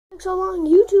took so long.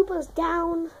 YouTube was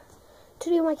down to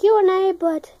do my Q&A,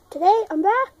 but today I'm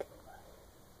back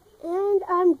and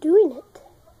I'm doing it.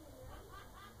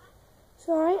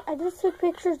 Sorry, I just took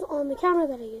pictures on the camera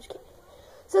that I used.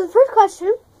 So the first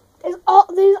question is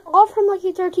these are all from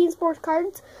Lucky 13 Sports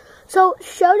Cards. So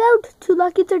shout out to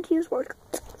Lucky 13 Sports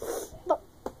Cards. But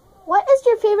what is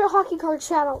your favorite hockey card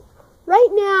channel? Right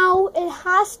now, it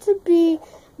has to be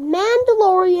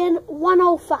Mandalorian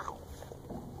 105.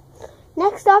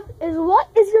 Next up is, what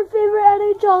is your favorite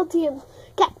NHL team?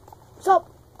 Okay, so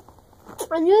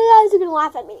I knew you guys are going to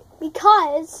laugh at me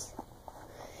because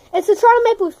it's the Toronto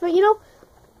Maple Leafs. But, you know,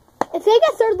 if they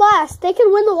get third last, they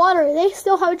can win the lottery. They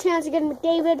still have a chance of getting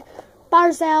McDavid,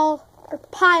 Barzal, or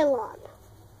Pylon.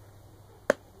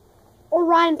 Or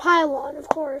Ryan Pylon, of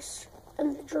course,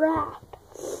 in the draft.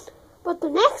 But the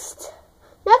next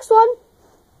one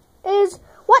is,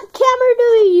 what camera do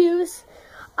you use?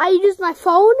 I use my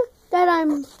phone that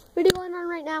I'm videoing on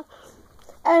right now,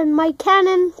 and my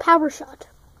Canon PowerShot.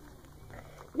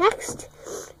 Next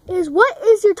is, what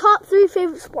is your top 3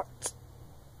 favorite sports?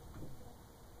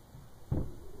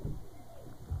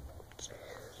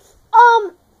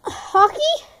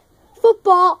 Hockey,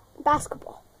 football,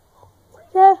 basketball.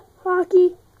 Okay,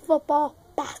 hockey, football,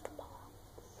 basketball.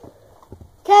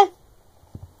 Okay.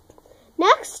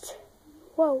 Next,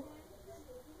 whoa.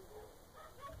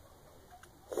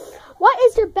 What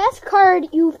is your best card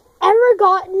you've ever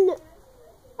gotten,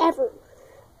 ever?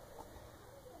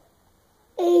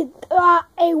 A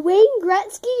Wayne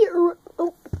Gretzky,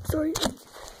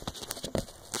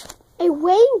 a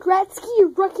Wayne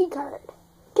Gretzky rookie card.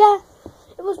 Okay,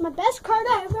 it was my best card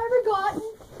I've ever gotten.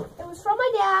 It was from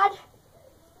my dad.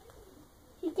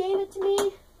 He gave it to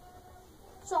me.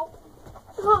 So,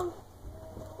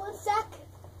 one sec,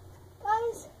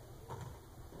 guys.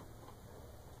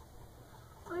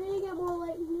 I need to get more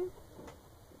light in here.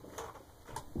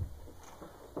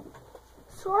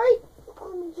 Sorry,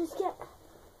 let me just get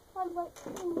my light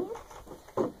in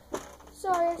here.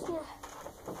 Sorry, I just need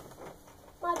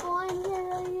my blind here,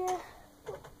 right here.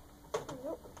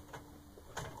 Nope.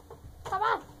 Come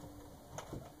on.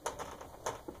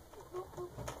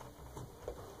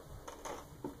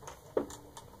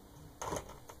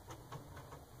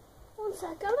 One sec,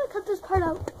 I'm gonna cut this part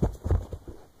out.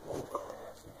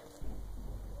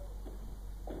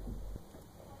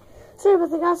 Sorry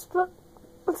about the guys, but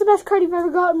what's the best card you've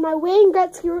ever gotten? My Wayne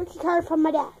Gretzky rookie card from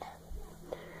my dad.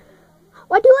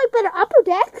 What do you like better, Upper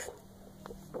Deck?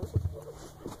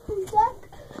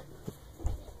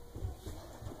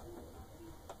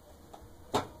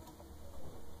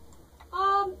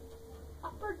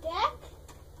 Upper Deck,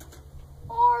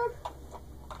 or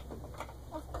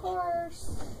of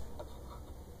course,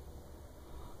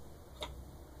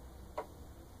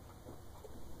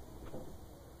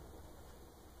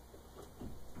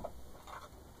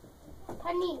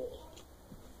 Panini.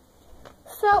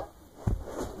 So,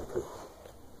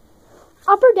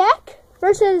 Upper Deck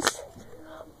versus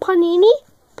Panini,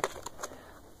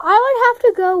 I would have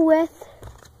to go with,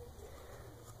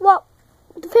 well,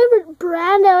 the favorite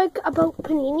brand I like about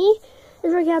Panini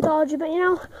is Rookie Anthology, but you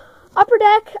know, Upper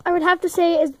Deck, I would have to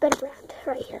say, is the better brand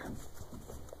right here.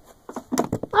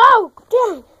 Oh,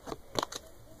 dang.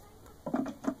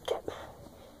 Okay.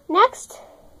 Next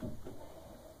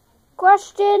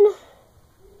question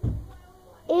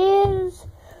is,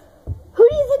 who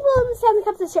do you think will win the Stanley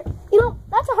Cup this year? You know,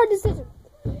 that's a hard decision.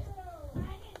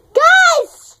 Guys,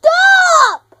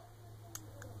 stop!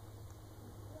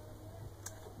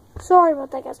 Sorry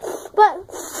about that, guys. But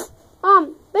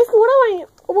basically,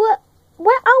 what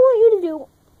I want you to do,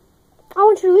 I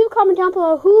want you to leave a comment down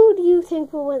below. Who do you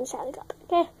think will win the Stanley Cup?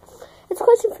 Okay, it's a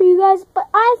question for you guys, but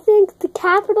I think the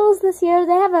Capitals this year,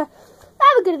 they have a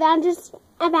good advantage,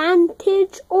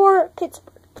 or Pittsburgh.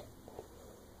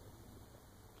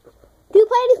 Do you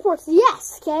play any sports?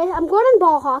 Yes. Okay, I'm good in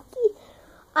ball hockey.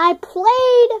 I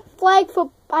played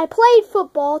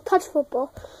football, touch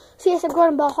football. So yes, I'm good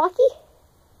in ball hockey.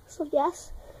 So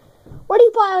yes. Where do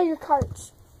you buy all your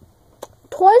cards?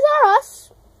 Toys R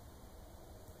Us.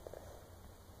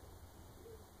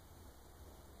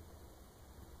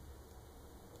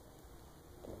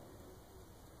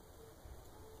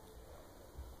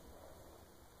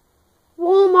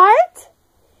 Walmart,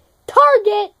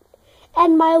 Target,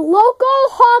 and my local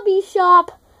hobby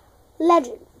shop,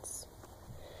 Legends.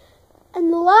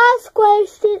 And the last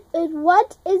question is,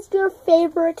 what is your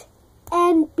favorite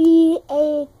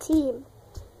NBA team?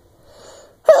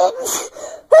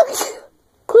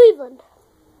 Cleveland.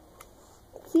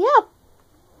 So yeah,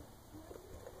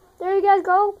 there you guys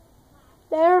go.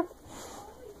 There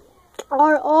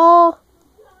are all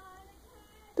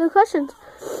the questions.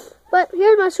 But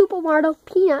here's my supermodel,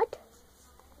 Peanut.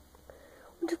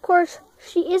 Which, of course,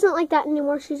 she isn't like that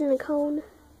anymore. She's in a cone.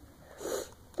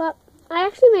 But I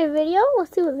actually made a video.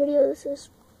 Let's see what video this is.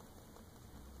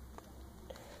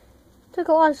 Took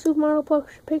a lot of supermodel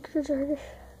pictures of her.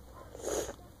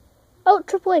 Oh,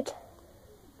 Triple H.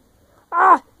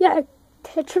 Ah, yeah,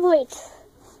 Triple H.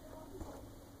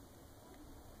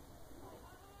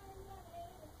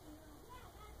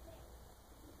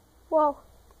 Wow.